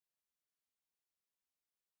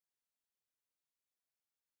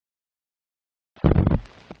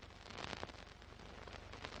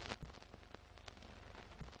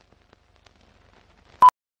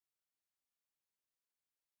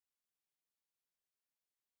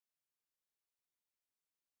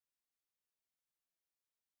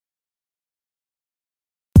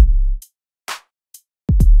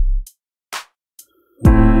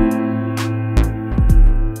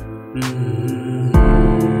Please,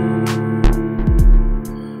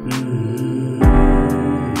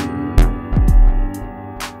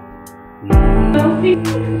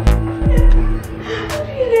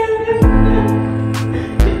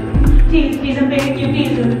 I'm begging you,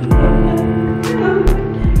 please.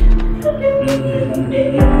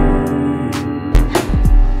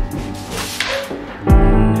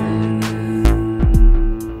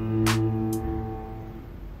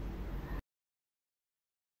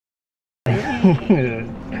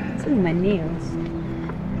 It's in my nails.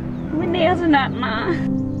 My nails are not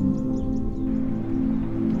mine.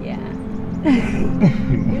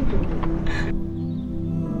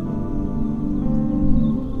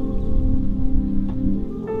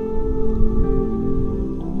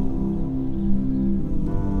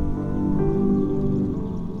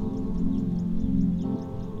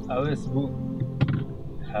 How is Boo?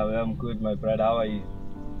 I'm good, my brother. How are you?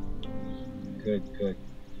 Good, good.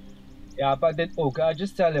 Yeah, but that I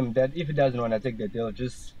just tell him that if he doesn't want to take the deal,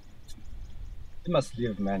 he must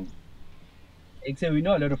leave, man. Except we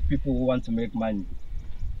know a lot of people who want to make money.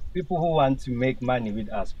 People who want to make money with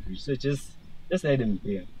us, so just let him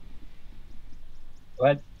be.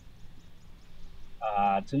 But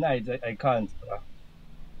tonight I can't.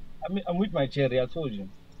 I'm with my cherry. I told you.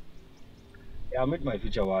 Yeah, I'm with my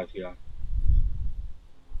future wife. Yeah,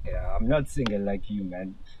 yeah. I'm not single like you,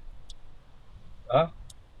 man. Huh?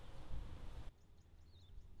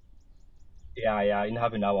 Yeah, yeah. In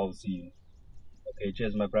half an hour, I'll see you. Okay,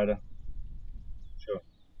 cheers, my brother. Sure.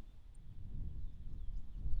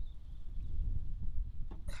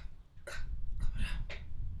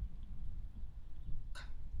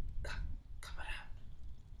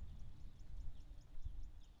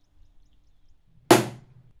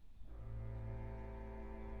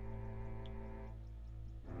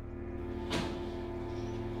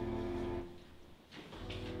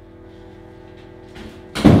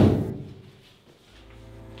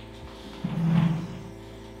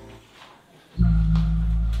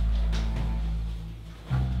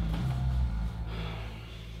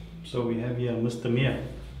 So we have here Mr. Mia.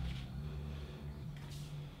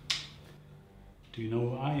 Do you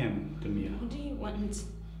know who I am, Tamia? What do you want?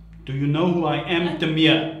 Do you know who I am,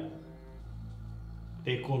 Tamia?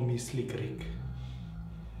 They call me Slick Rick.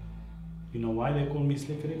 You know why they call me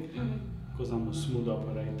Slick Rick? Because I'm a smooth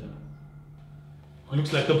operator.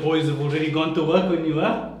 Looks like the boys have already gone to work on you,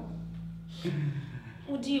 huh?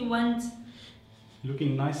 What do you want?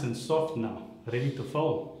 Looking nice and soft now, ready to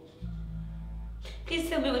fall. Please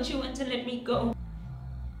tell me what you want and let me go.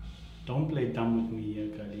 Don't play dumb with me here,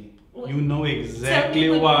 Kali. What? You know exactly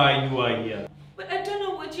why you are here. But I don't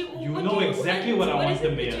know what you want. You know exactly what I want,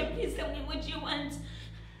 Tamia. Please tell me what you want.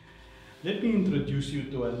 Let me introduce you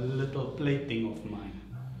to a little plaything of mine.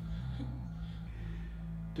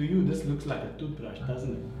 To you, this looks like a toothbrush,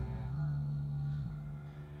 doesn't it?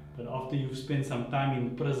 But after you've spent some time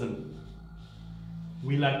in prison,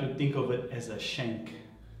 we like to think of it as a shank.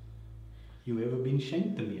 You ever been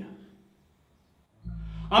shanked, Tamia?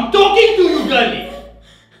 I'm talking to you, girlie!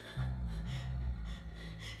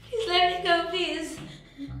 Please let me go, please.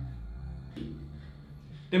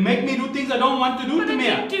 They make me do things I don't want to do,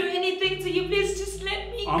 Tamia. I didn't do anything to you. Please just let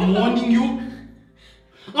me go. I'm warning you.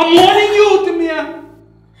 I'm warning you, Tamia.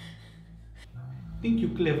 Think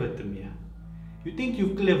you're clever, Tamia. You think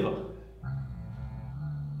you're clever.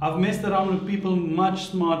 I've messed around with people much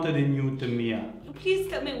smarter than you, Tamia. Please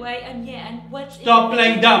tell me why I'm here and what. Stop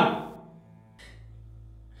playing dumb.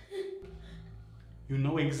 You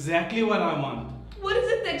know exactly what I want. What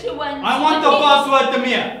is it that you want? I want the password,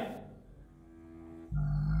 Tamia.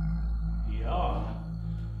 Yeah.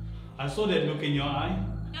 I saw that look in your eye.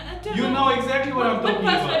 You know exactly what I'm talking about.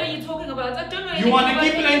 What password are you talking about? I don't know. You want to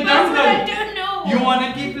keep playing dumb, girl? I don't know. You want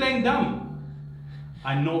to keep playing dumb?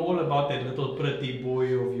 I know all about that little pretty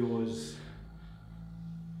boy of yours.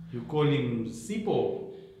 You call him Sipo.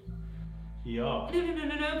 Yeah.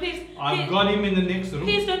 No, please. I've got him in the next room.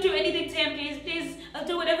 Please don't do anything to him, please. I'll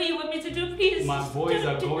do whatever you want me to do, please. My boys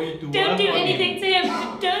are going to work Don't do on anything him. to him.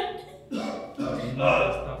 Don't. He's not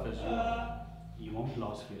as tough as you. You won't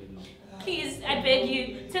last very long. Please, I beg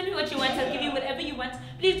you. Tell me what you want. I'll give you whatever you want.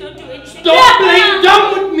 Please don't do anything. Stop playing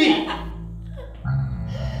dumb with me!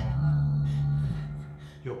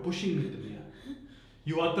 You're pushing me, Tamia.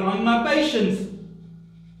 You are trying my patience.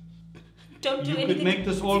 Don't do You anything. could make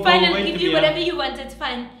this all it's fine, go I'll away, give you Tamia. whatever you want. It's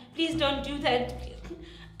fine. Please don't do that.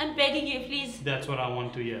 I'm begging you, please. That's what I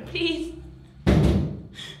want to hear. Please.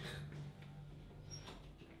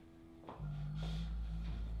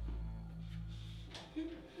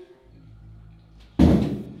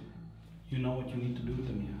 You know what you need to do,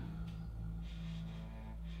 Tamia.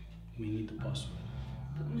 We need the password.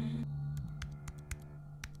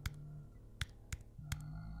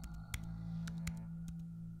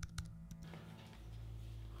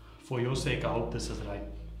 For your sake, I hope this is right.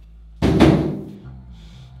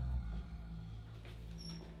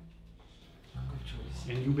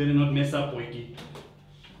 And you better not mess up, Wiki.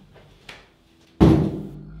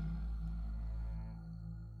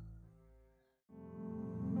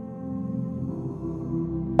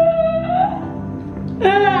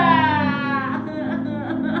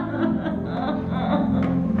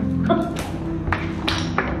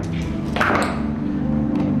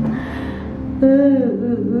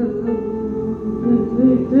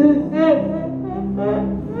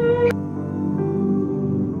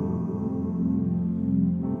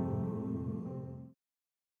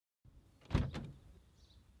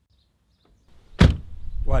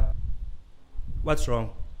 What? What's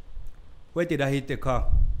wrong? Where did I hit the car?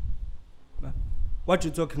 What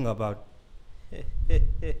you talking about?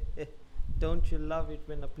 Don't you love it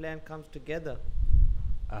when a plan comes together?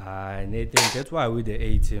 Nathan, that's why we the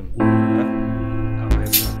A-team.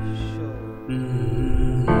 However. Sure.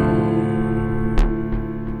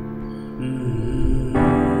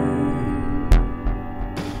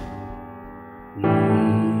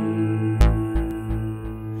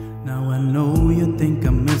 Now I know you think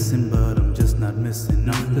I'm missing, but I'm just not missing.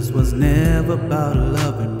 No, this was never about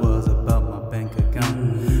love, it was about my bank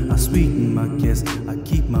account. I sweeten my kiss, I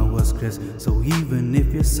keep my words crisp. So even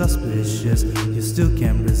if you're suspicious, you still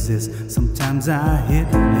can't resist. Sometimes I hit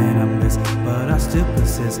and I miss, but I still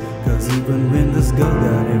persist. Cause even when this girl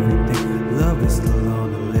got everything, love is still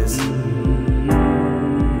on the list.